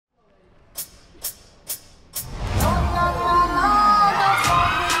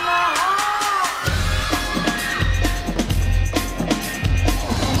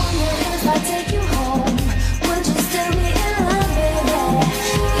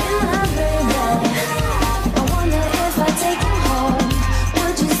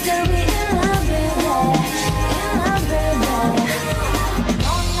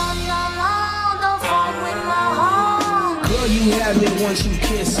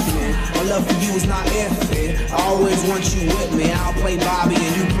listening. My love for you is not infinite. I always want you with me. I'll play Bobby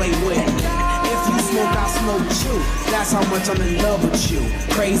and you play with me. If you smoke, I'll smoke too. That's how much I'm in love with you.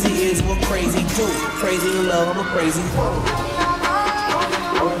 Crazy is what crazy do. Crazy in love, I'm a crazy fool.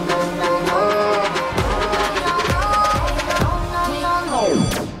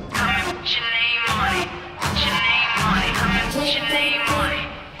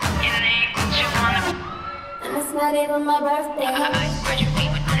 Not even my birthday. I spread your feet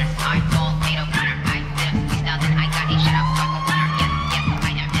with glitter. I fall, Tato, glitter. I dip 2000. I got these shut up. Fuck a winner. Yes, yes,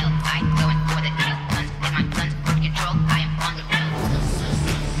 I am ill. I go in for the kill. Guns in my guns. Put control. I am on the bill.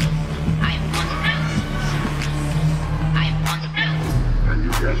 I am on the bill. I am on the bill. And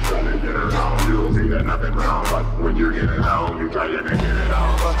you just try to get around. You don't see that nothing wrong. But when you get it on, you try to get it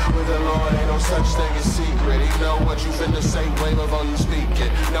on. But with the Lord, ain't no such thing as secret. He know what you finna say, way before you speak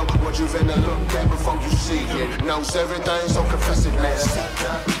it. Know what you finna look at before you see it. Knows everything, so confess it, man. Slow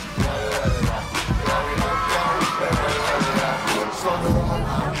the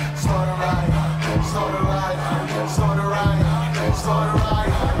ride, slow the ride, slow the ride, slow the ride, slow the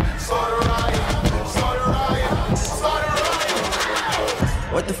ride, slow the ride, slow the ride, slow the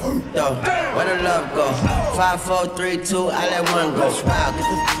ride. What the f though? Where the love go? 5, 4, 3, 2, I let one go. Smile, get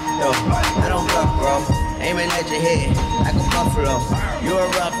the f though. I don't bluff, bro. Aiming at your head like a buffalo. You a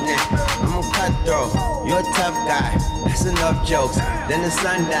roughneck, I'm a cutthroat. You a tough guy, that's enough jokes. Then the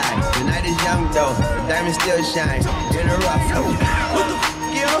sun died, the night is young though. The diamond still shines, in a rough. What the f,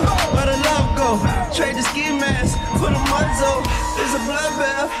 yo? Where the love go? Trade the ski mask for the muzzle. It's a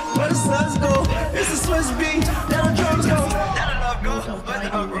bloodbath, where the suns go. It's a Swiss beat, there the drums go. There the love go, where the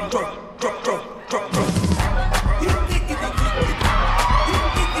love go. Drop.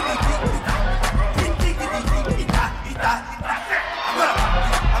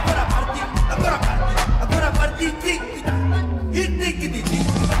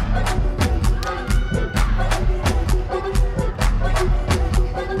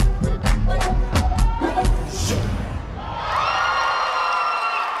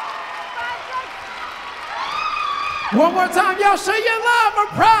 One more time, y'all show your love for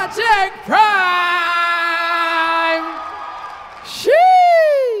Project Pride.